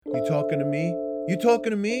You talking to me? You talking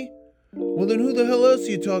to me? Well, then who the hell else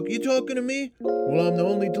you talking? You talking to me? Well, I'm the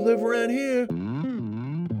only DeliveRant here.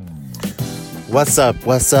 What's up,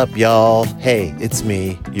 y'all? Hey, it's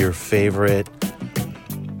me, your favorite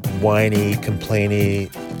whiny,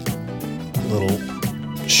 complainy little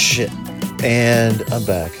shit. And I'm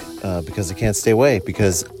back because I can't stay away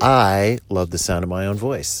because I love the sound of my own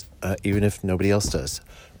voice, even if nobody else does.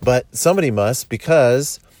 But somebody must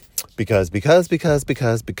because of the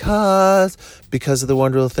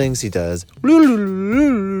wonderful things he does.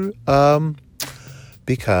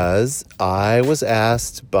 Because I was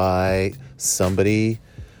asked by somebody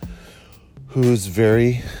who's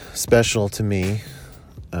very special to me.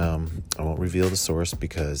 I won't reveal the source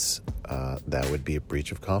because that would be a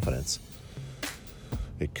breach of confidence.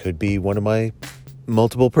 It could be one of my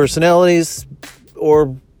multiple personalities,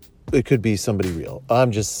 or it could be somebody real.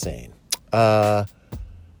 I'm just saying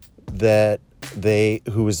that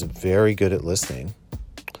who is very good at listening,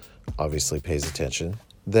 obviously pays attention,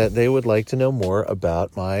 that they would like to know more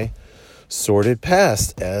about my sordid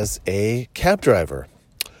past as a cab driver.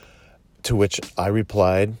 To which I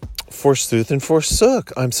replied, forsooth and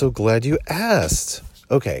forsook. I'm so glad you asked.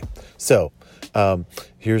 Okay, so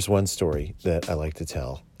here's one story that I like to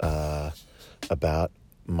tell about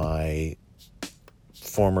my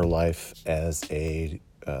former life as a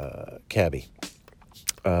cabbie.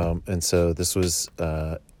 And so this was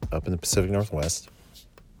up in the Pacific Northwest,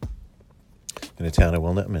 in a town I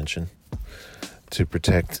will not mention, to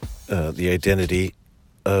protect the identity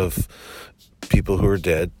of people who are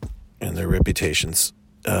dead and their reputations,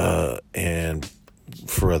 and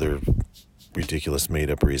for other ridiculous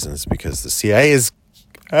made-up reasons, because the CIA is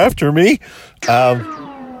after me.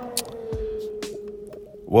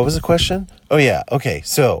 What was the question? Oh, yeah. Okay.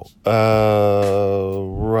 So,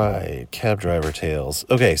 right. Cab driver tales.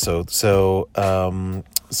 Okay. So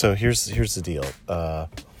here's the deal. I'm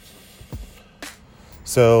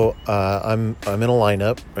in a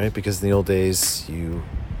lineup, right? Because in the old days, you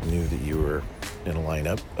knew that you were in a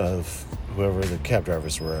lineup of whoever the cab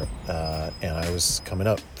drivers were, and I was coming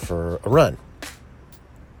up for a run.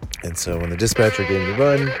 And so when the dispatcher gave me the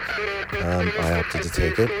run, I opted to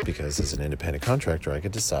take it because as an independent contractor, I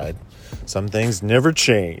could decide. Some things never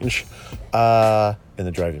change in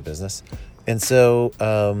the driving business. And so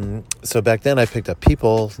back then I picked up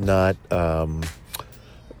people, not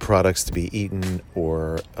products to be eaten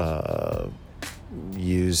or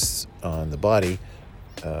used on the body,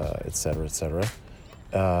 et cetera, for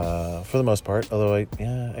the most part. Although I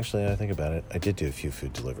think about it, I did do a few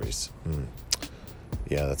food deliveries.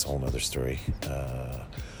 Yeah, that's a whole nother story.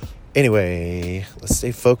 Anyway, let's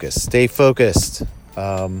stay focused.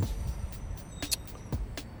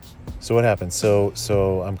 So what happened? So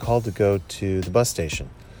I'm called to go to the bus station.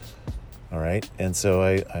 All right. And so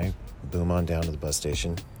I boom on down to the bus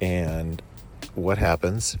station, and what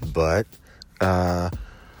happens? But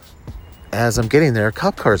as I'm getting there,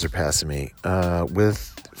 cop cars are passing me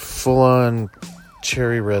with full-on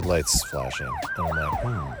cherry red lights flashing. And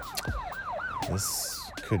I'm like, this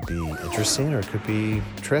could be interesting or it could be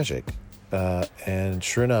tragic. And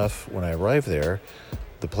sure enough, when I arrive there,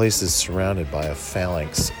 the place is surrounded by a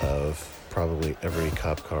phalanx of probably every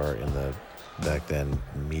cop car in the back then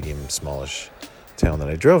medium, smallish town that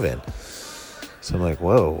I drove in. So I'm like,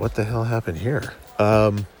 whoa, what the hell happened here?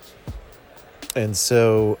 And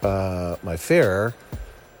so my fare,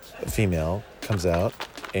 a female, comes out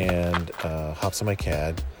and hops on my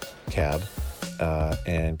cab,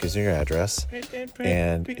 and gives me her address,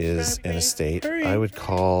 and is in a state I would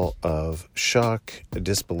call of shock,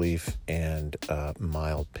 disbelief, and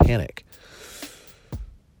mild panic.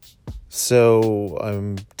 So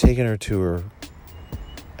I'm taking her to her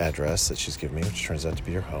address that she's given me, which turns out to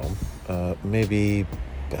be her home. Maybe,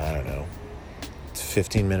 I don't know,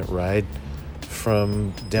 15-minute ride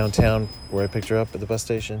from downtown where I picked her up at the bus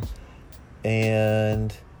station.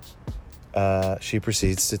 And she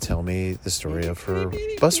proceeds to tell me the story of her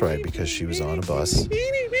bus ride, because she was on a bus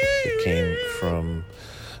that came from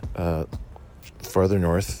farther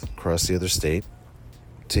north across the other state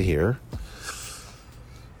to here.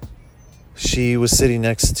 She was sitting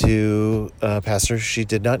next to a passenger she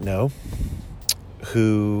did not know,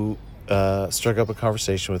 who struck up a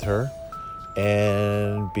conversation with her.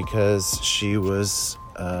 And because she was,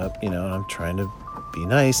 and I'm trying to be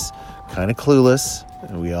nice, kind of clueless,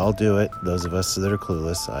 and we all do it. Those of us that are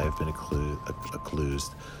clueless, I've been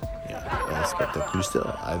accused. Yeah, that's got the clue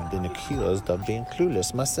still. I've been accused of being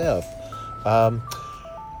clueless myself.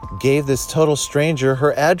 Gave this total stranger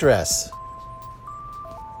her address.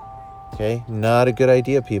 Okay, not a good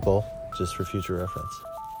idea, people, just for future reference.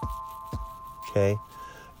 Okay,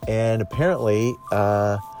 And apparently,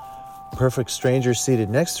 perfect stranger seated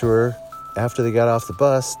next to her, after they got off the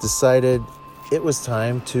bus, decided it was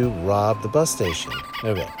time to rob the bus station.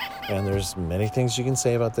 Okay, and there's many things you can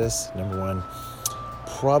say about this. Number one,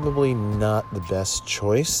 probably not the best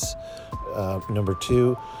choice. Number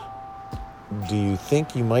two, do you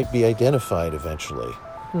think you might be identified eventually?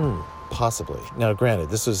 Possibly. Now, granted,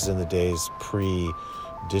 this was in the days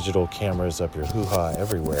pre-digital cameras up your hoo-ha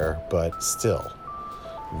everywhere, but still,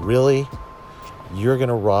 really? You're going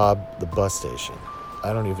to rob the bus station?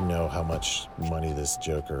 I don't even know how much money this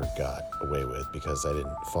joker got away with because I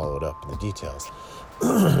didn't follow it up in the details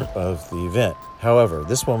of the event. However,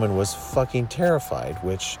 this woman was fucking terrified,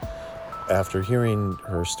 which, after hearing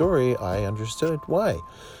her story, I understood why.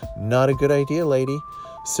 Not a good idea, lady.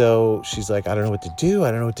 So she's like, I don't know what to do.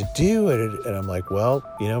 And I'm like, well,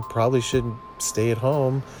 probably shouldn't stay at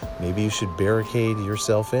home. Maybe you should barricade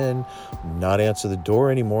yourself in, not answer the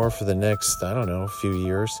door anymore for the next, I don't know, few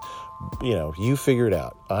years. You figure it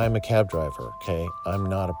out. I'm a cab driver, okay? I'm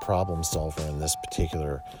not a problem solver in this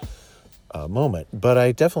particular moment. But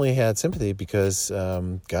I definitely had sympathy because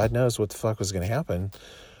God knows what the fuck was going to happen,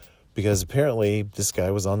 because apparently this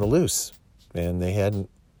guy was on the loose and they hadn't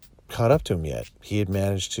caught up to him yet. He had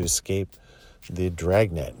managed to escape the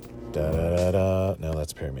dragnet. No,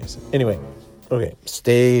 that's Perry Mason. Anyway, okay,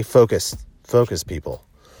 stay focused. Focus, people.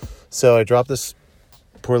 So I dropped this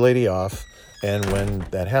poor lady off, and when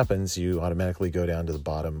that happens, you automatically go down to the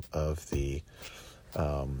bottom of the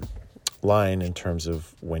line in terms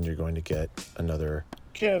of when you're going to get another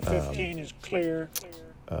Cab 15 is clear.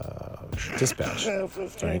 Dispatch. Cab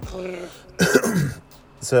 15 right? clear.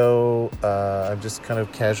 So I'm just kind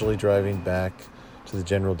of casually driving back to the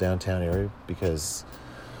general downtown area because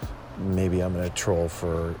maybe I'm going to troll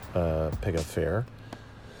for pickup fare.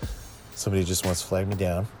 Somebody just wants to flag me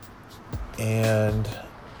down. And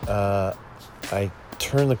I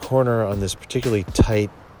turn the corner on this particularly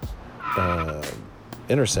tight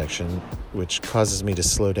intersection, which causes me to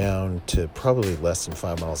slow down to probably less than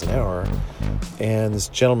 5 miles an hour. And this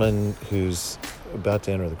gentleman who's about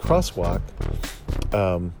to enter the crosswalk,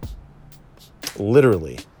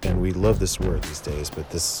 literally, and we love this word these days, but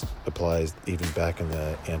this applies even back in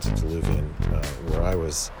the antediluvian, where I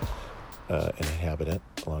was an inhabitant,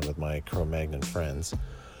 along with my Cro-Magnon friends,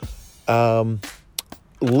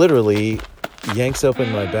 literally yanks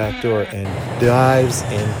open my back door and dives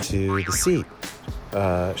into the seat,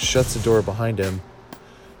 shuts the door behind him,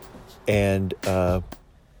 and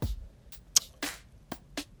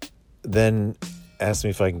then asked me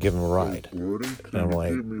if I can give him a ride. And I'm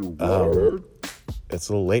like, it's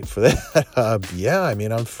a little late for that. Yeah, I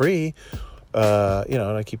mean, I'm free. And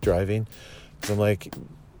I keep driving. So I'm like,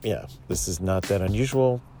 yeah, this is not that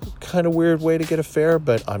unusual. Kind of weird way to get a fare,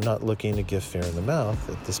 but I'm not looking to give fare in the mouth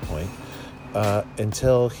at this point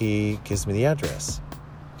until he gives me the address.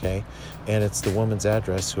 Okay? And it's the woman's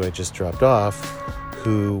address who I just dropped off,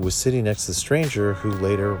 who was sitting next to the stranger who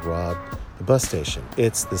later robbed the bus station.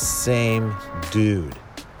 It's the same dude.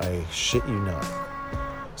 I shit you not.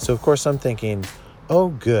 So, of course, I'm thinking, oh,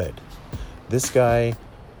 good. This guy,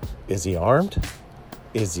 is he armed?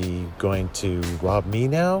 Is he going to rob me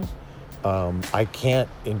now? I can't,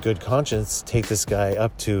 in good conscience, take this guy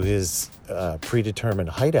up to his predetermined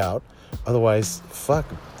hideout. Otherwise, fuck,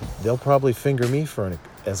 they'll probably finger me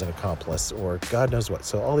as an accomplice or God knows what.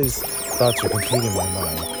 So all these thoughts are competing in my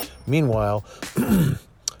mind. Meanwhile,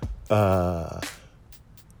 I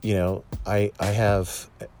have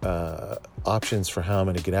options for how I'm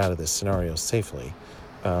going to get out of this scenario safely.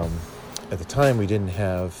 At the time, we didn't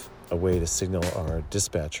have a way to signal our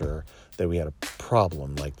dispatcher that we had a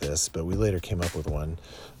problem like this, but we later came up with one,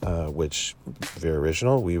 which, very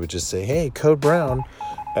original. We would just say, hey, code brown.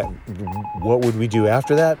 What would we do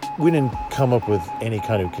after that? We didn't come up with any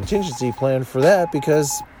kind of contingency plan for that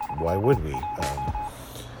because why would we?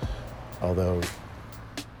 Although,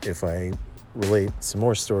 if I relate some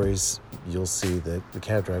more stories, you'll see that the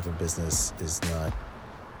cab driving business is not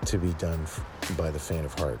to be done by the faint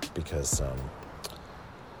of heart because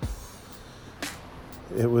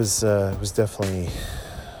it was definitely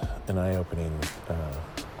an eye-opening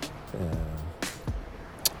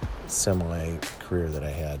semi-career that I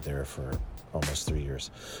had there for almost 3 years.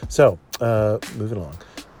 So, moving along.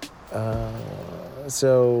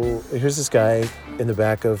 So here's this guy in the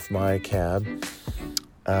back of my cab,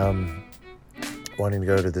 wanting to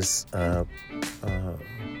go to this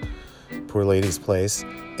poor lady's place,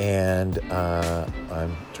 and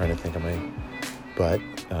I'm trying to think on my butt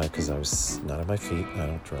because I was not on my feet. I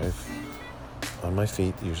don't drive on my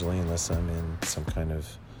feet usually unless I'm in some kind of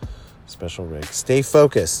special rig. Stay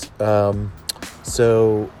focused.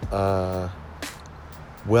 So,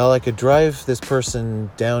 well, I could drive this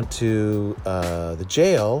person down to the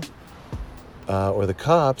jail or the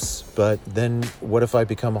cops, but then what if I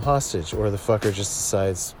become a hostage or the fucker just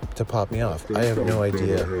decides to pop me off? I have no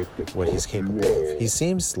idea what he's capable of. He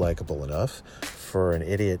seems likable enough for an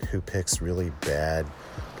idiot who picks really bad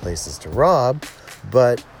places to rob,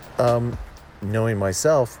 but knowing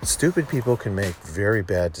myself, stupid people can make very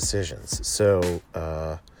bad decisions. So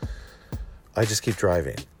I just keep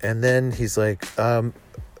driving. And then he's like,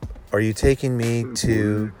 are you taking me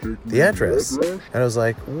to the address? And I was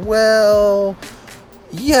like, well,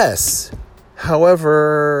 yes.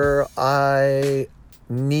 However, I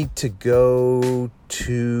need to go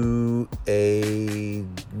to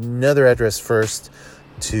another address first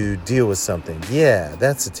to deal with something. Yeah,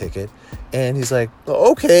 that's a ticket. And he's like,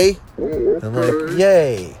 okay. And I'm like,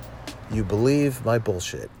 yay. You believe my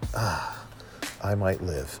bullshit. I might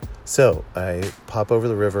live. So I pop over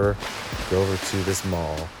the river, go over to this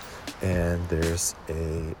mall, and there's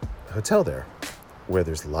a hotel there where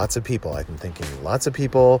there's lots of people. I'm thinking lots of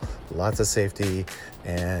people, lots of safety,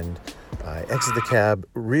 and I exit the cab,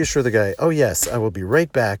 reassure the guy, oh yes, I will be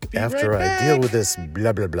right back after I deal with this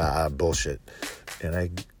blah, blah, blah bullshit. And I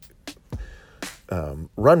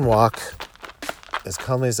walk as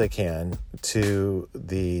calmly as I can to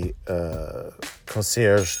the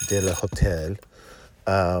concierge de la hotel.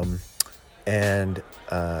 And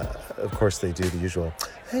of course they do the usual,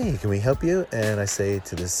 hey, can we help you? And I say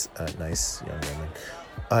to this nice young woman,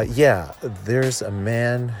 yeah, there's a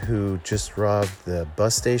man who just robbed the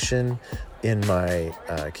bus station in my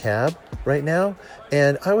cab right now,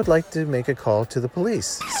 and I would like to make a call to the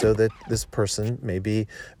police so that this person may be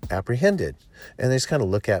apprehended. And they just kind of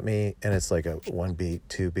look at me, and it's like a 1 beat,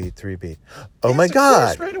 2 beat, 3 beat. Oh my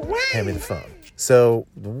God! Right away. Hand me the phone. So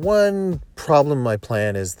one problem in my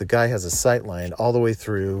plan is the guy has a sight line all the way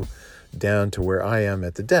through down to where I am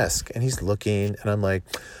at the desk, and he's looking, and I'm like,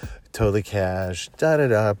 totally cash,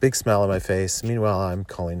 da-da-da, big smile on my face. Meanwhile, I'm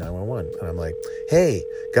calling 911, and I'm like, hey,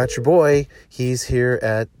 got your boy. He's here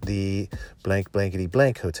at the blank blankety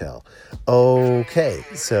blank hotel. Okay,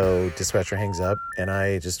 so dispatcher hangs up, and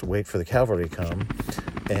I just wait for the cavalry to come,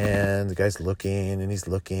 and the guy's looking, and he's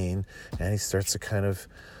looking, and he starts to kind of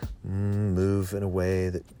move in a way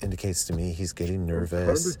that indicates to me he's getting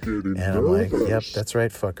nervous. And I'm like, yep, that's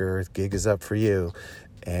right, fucker. Gig is up for you.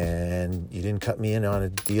 And you didn't cut me in on a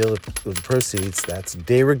deal with the proceeds. That's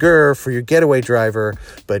de rigueur for your getaway driver.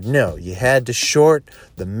 But no, you had to short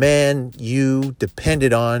the man you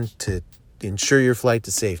depended on to ensure your flight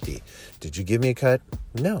to safety. Did you give me a cut?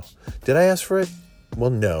 No. Did I ask for it?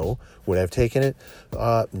 Well, no. Would I have taken it?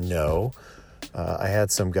 No. I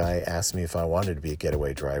had some guy ask me if I wanted to be a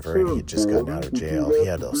getaway driver, and he had just gotten out of jail. He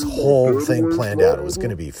had this whole thing planned out. It was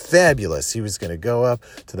going to be fabulous. He was going to go up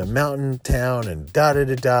to the mountain town and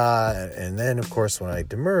da-da-da-da. And then, of course, when I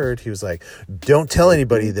demurred, he was like, don't tell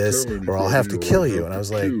anybody this or I'll have to kill you. And I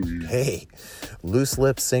was like, hey, loose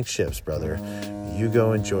lips sink ships, brother. You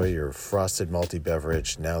go enjoy your frosted malty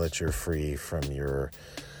beverage now that you're free from your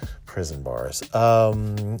prison bars.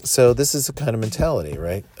 So this is the kind of mentality,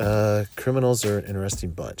 right? Criminals are an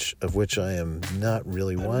interesting bunch, of which I am not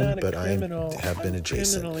really one, but I have been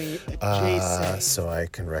adjacent. So I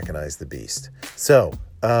can recognize the beast. So,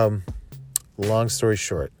 long story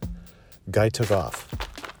short, guy took off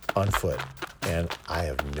on foot, and I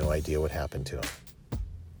have no idea what happened to him.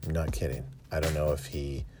 I'm not kidding. I don't know if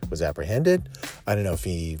he was apprehended. I don't know if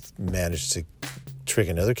he managed to trick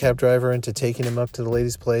another cab driver into taking him up to the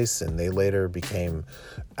lady's place and they later became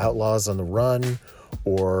outlaws on the run,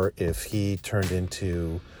 or if he turned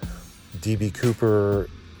into D.B. Cooper,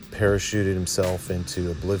 parachuted himself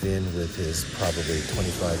into oblivion with his probably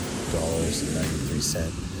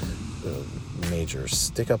 $25.93 major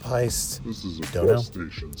stick-up heist. This is a Don't know.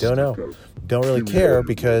 Don't know. Don't really care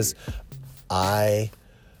because I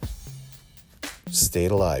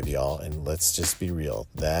stayed alive, y'all, and let's just be real.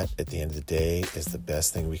 That, at the end of the day, is the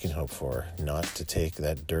best thing we can hope for, not to take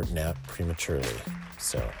that dirt nap prematurely.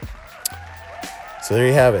 So there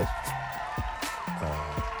you have it.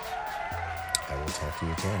 I will talk to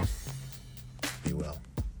you again. Be well.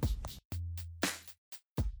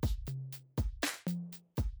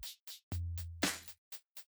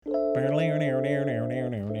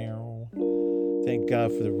 Thank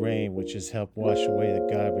God for the rain, which has helped wash away the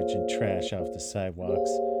garbage and trash off the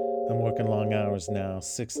sidewalks. I'm working long hours now,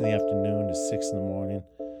 6 in the afternoon to 6 in the morning,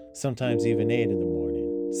 sometimes even 8 in the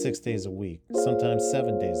morning, 6 days a week, sometimes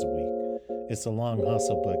 7 days a week. It's a long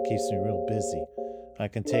hustle, but keeps me real busy. I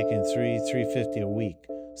can take in $350 a week,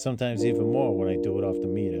 sometimes even more when I do it off the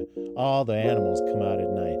meter. All the animals come out at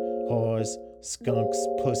night. Whores, Skunks,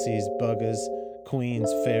 pussies, buggers,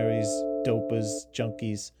 queens, fairies, dopers,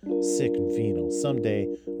 junkies, sick and venal. Someday,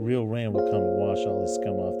 real rain will come and wash all this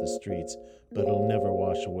scum off the streets, but it'll never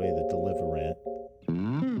wash away the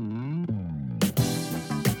DeliveRant.